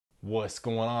What's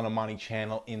going on, Amani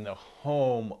channel in the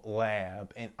home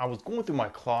lab? And I was going through my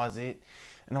closet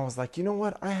and I was like, you know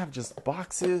what? I have just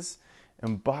boxes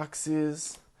and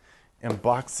boxes and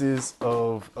boxes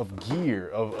of gear,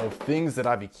 of things that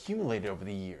I've accumulated over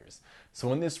the years.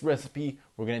 So in this recipe,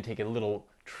 we're gonna take a little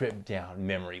trip down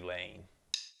memory lane.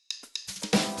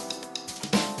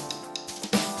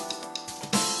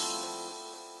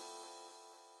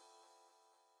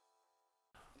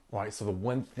 Right, so the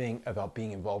one thing about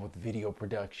being involved with video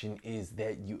production is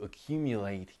that you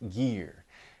accumulate gear.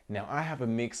 Now, I have a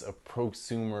mix of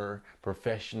prosumer,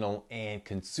 professional, and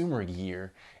consumer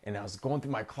gear, and I was going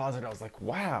through my closet. I was like,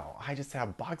 wow, I just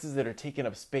have boxes that are taking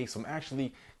up space. So I'm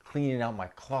actually cleaning out my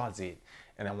closet,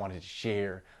 and I wanted to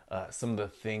share some of the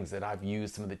things that I've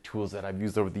used, some of the tools that I've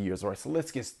used over the years. All right, so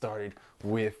let's get started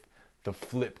with the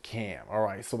flip cam. All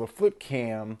right, so the flip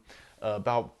cam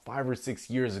about 5 or 6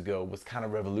 years ago was kind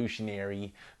of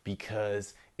revolutionary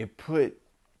because it put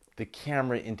the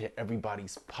camera into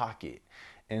everybody's pocket.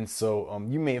 And so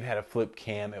you may have had a flip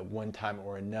cam at one time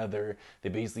or another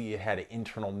that basically it had an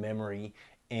internal memory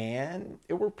and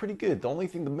it worked pretty good. The only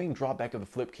thing, the main drawback of the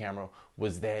flip camera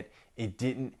was that it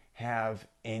didn't have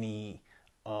any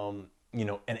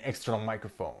an external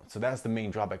microphone. So that's the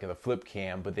main drawback of the flip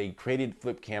cam, but they created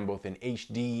flip cam both in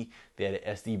HD, they had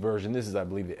an SD version. This is, I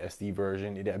believe, the SD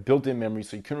version. It had built-in memory,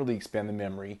 so you couldn't really expand the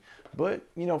memory. But,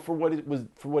 for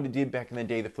what it did back in the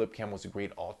day, the flip cam was a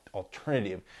great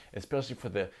alternative, especially for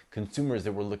the consumers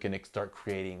that were looking to start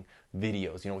creating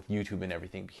videos, with YouTube and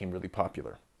everything became really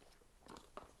popular.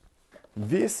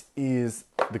 This is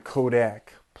the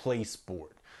Kodak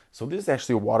PlaySport. So this is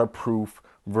actually a waterproof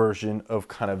version of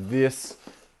kind of this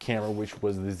camera, which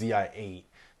was the ZI-8.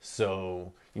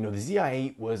 So, the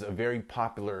ZI-8 was a very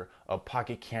popular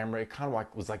pocket camera. It kind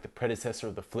of was like the predecessor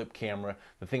of the flip camera.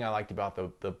 The thing I liked about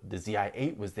the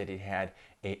ZI-8 was that it had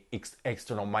a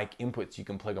external mic input, so you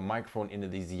can plug a microphone into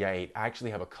the ZI-8. I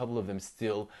actually have a couple of them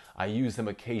still. I use them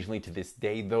occasionally to this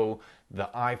day, though the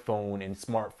iPhone and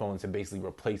smartphones have basically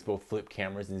replaced both flip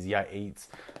cameras and ZI-8s.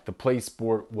 The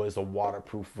PlaySport was a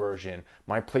waterproof version.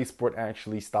 My PlaySport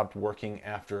actually stopped working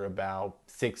after about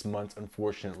 6 months,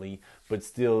 unfortunately, but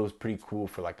still it was pretty cool.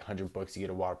 For like $100 to get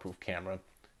a waterproof camera.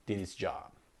 Did its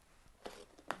job.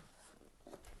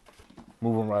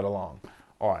 Moving right along.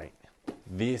 All right,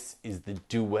 this is the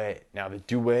Duet. Now the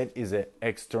Duet is an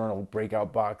external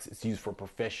breakout box. It's used for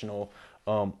professional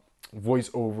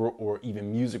voiceover or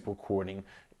even music recording.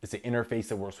 It's an interface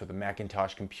that works with a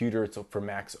Macintosh computer. It's for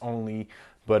Macs only.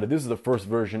 But this is the first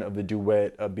version of the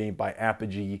Duet being by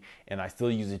Apogee, and I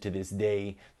still use it to this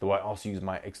day, though I also use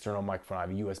my external microphone. I have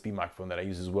a USB microphone that I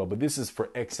use as well. But this is for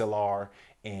XLR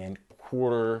and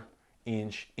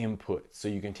quarter-inch input. So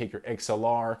you can take your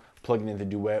XLR, plug it into the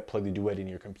Duet, plug the Duet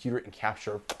into your computer, and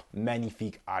capture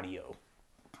magnifique audio.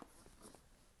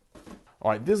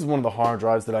 All right, this is one of the hard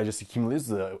drives that I just accumulated. This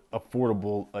is an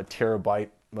affordable terabyte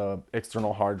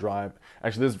external hard drive.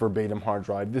 Actually, this is verbatim hard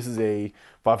drive. This is a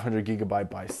 500 gigabyte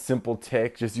by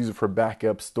SimpleTech. Just use it for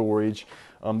backup storage.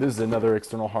 This is another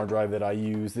external hard drive that I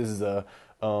use. This is a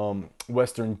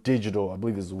Western Digital. I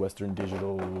believe this is Western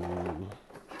Digital.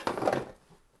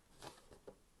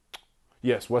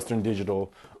 Yes, Western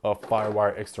Digital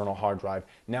FireWire external hard drive.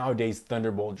 Nowadays,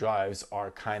 Thunderbolt drives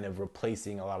are kind of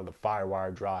replacing a lot of the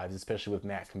FireWire drives, especially with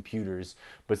Mac computers.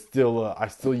 But still, I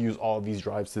still use all of these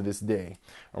drives to this day.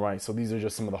 All right, so these are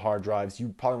just some of the hard drives.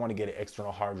 You probably want to get an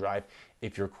external hard drive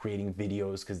if you're creating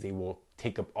videos because they will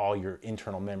take up all your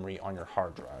internal memory on your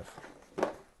hard drive.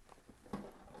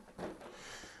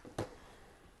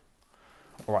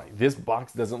 All right, this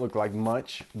box doesn't look like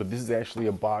much, but this is actually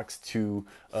a box to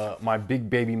my big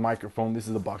baby microphone. This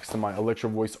is a box to my Electro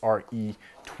Voice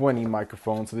RE20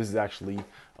 microphone. So this is actually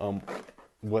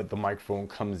what the microphone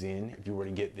comes in if you were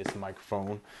to get this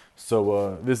microphone.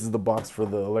 So this is the box for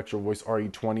the Electro Voice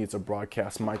RE20. It's a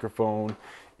broadcast microphone,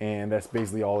 and that's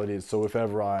basically all it is. So if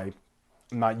ever I'm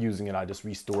not using it, I just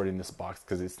restore it in this box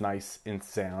because it's nice in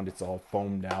sound. It's all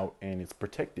foamed out and it's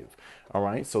protective. All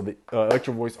right, so the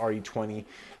Electro Voice RE20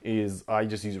 is, I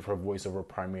just use it for voiceover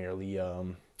primarily.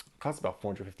 Costs about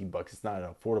 $450. It's not an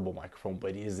affordable microphone, but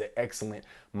it is an excellent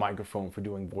microphone for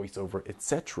doing voiceover,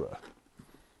 etc.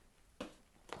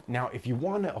 Now, if you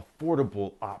want an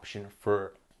affordable option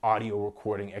for audio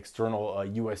recording, external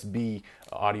USB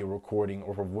audio recording,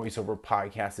 or for voiceover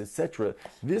podcasts, etc.,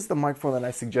 this is the microphone that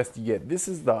I suggest you get. This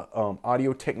is the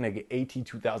Audio Technica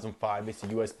AT2005. It's a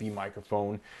USB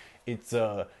microphone,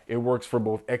 It works for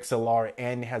both XLR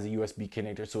and it has a USB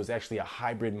connector, so it's actually a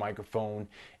hybrid microphone,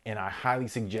 and I highly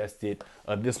suggest it.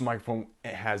 This microphone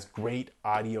has great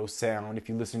audio sound. If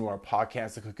you listen to our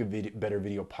podcast, the Cook a Better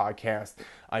Video podcast,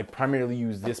 I primarily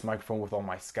use this microphone with all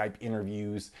my Skype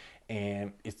interviews,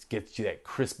 and it gets you that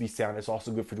crispy sound. It's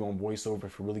also good for doing voiceover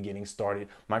if you're really getting started.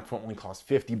 Microphone only costs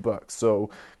 $50, so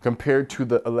compared to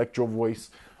the Electro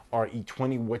Voice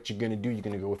RE20, what you're gonna do, you're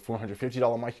gonna go with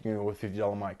 $450 mic, you're gonna go with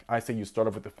 $50 mic. I say you start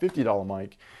off with a $50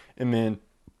 mic, and then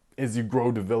as you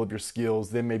grow, develop your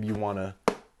skills, then maybe you wanna,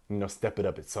 step it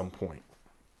up at some point.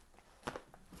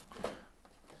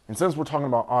 And since we're talking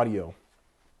about audio,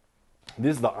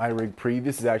 this is the iRig Pre.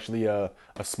 This is actually a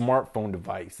smartphone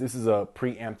device. This is a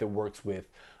preamp that works with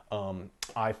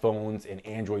iPhones and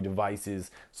Android devices.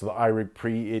 So the iRig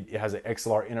Pre, it has an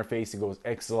XLR interface. It goes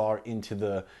XLR into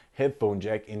the headphone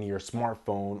jack into your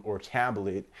smartphone or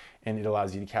tablet, and it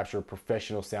allows you to capture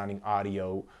professional sounding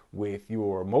audio with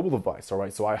your mobile device. All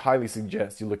right, so I highly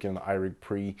suggest you look in the iRig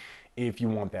Pre if you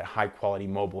want that high quality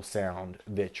mobile sound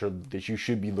that you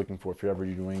should be looking for if you're ever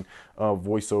doing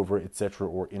voiceover, etc.,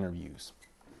 or interviews.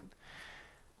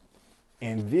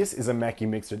 And this is a Mackie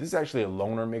mixer. This is actually a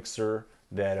loaner mixer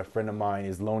that a friend of mine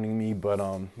is loaning me, but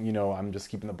I'm just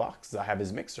keeping the box. I have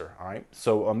his mixer. All right,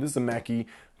 so this is a Mackie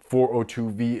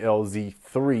 402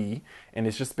 VLZ3, and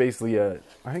it's just basically I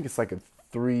think it's like a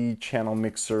 3-channel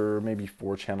mixer, maybe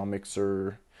 4-channel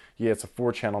mixer. Yeah, it's a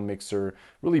 4-channel mixer,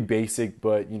 really basic,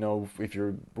 but if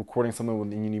you're recording something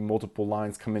and you need multiple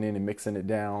lines coming in and mixing it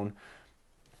down,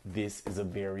 this is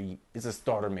it's a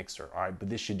starter mixer. All right, but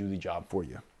this should do the job for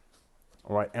you.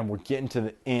 All right, and we're getting to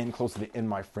the end, close to the end,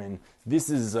 my friend.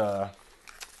 These are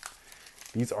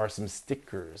some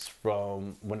stickers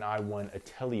from when I won a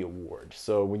Telly Award.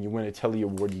 So when you win a Telly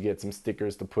Award, you get some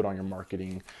stickers to put on your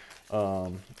marketing,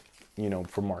 for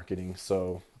marketing.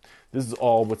 So this is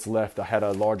all what's left. I had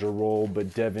a larger roll,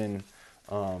 but Devin,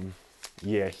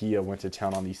 he went to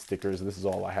town on these stickers. This is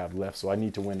all I have left. So I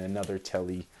need to win another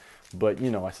Telly, but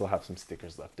I still have some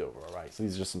stickers left over. All right, so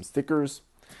these are just some stickers.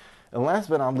 And last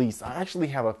but not least, I actually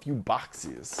have a few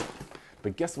boxes,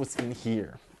 but guess what's in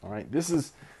here? All right, this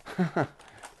is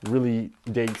really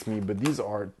dates me, but these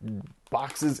are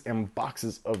boxes and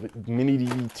boxes of mini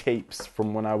DV tapes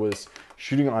from when I was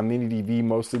shooting on mini DV,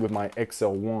 mostly with my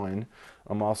XL1.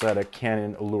 I also had a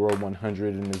Canon Allura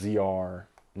 100 and a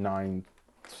ZR9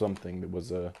 something that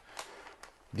was a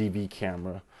DV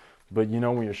camera. But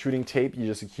when you're shooting tape, you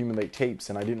just accumulate tapes,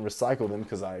 and I didn't recycle them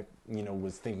because I,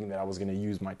 was thinking that I was going to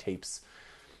use my tapes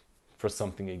for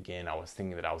something again. I was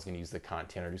thinking that I was going to use the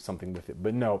content or do something with it,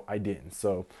 but no, I didn't.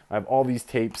 So I have all these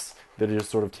tapes that are just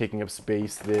sort of taking up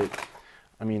space that,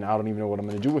 I don't even know what I'm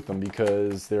going to do with them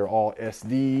because they're all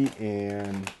SD,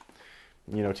 and,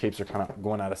 tapes are kind of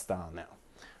going out of style now.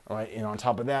 All right, and on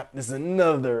top of that, this is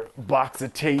another box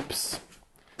of tapes.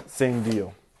 Same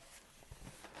deal.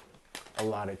 A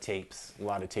lot of tapes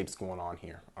going on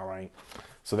here. All right,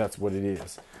 so that's what it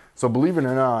is. So believe it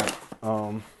or not,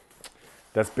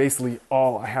 that's basically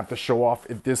all I have to show off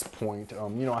at this point.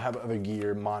 I have other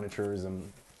gear, monitors,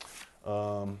 and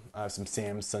I have some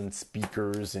Samsung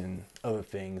speakers and other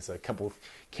things, a couple of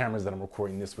cameras that I'm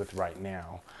recording this with right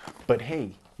now. But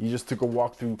hey, you just took a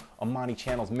walk through Amani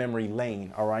Channel's memory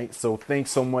lane. All right, so thanks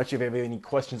so much. If you have any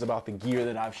questions about the gear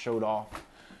that I've showed off,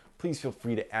 please feel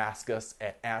free to ask us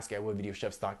at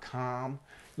ask@webvideochefs.com.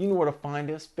 You know where to find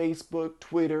us: Facebook,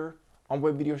 Twitter, on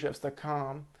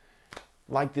webvideochefs.com.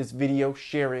 Like this video,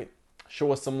 share it,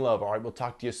 show us some love. All right, we'll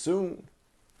talk to you soon.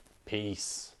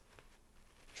 Peace.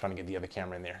 Trying to get the other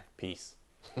camera in there. Peace.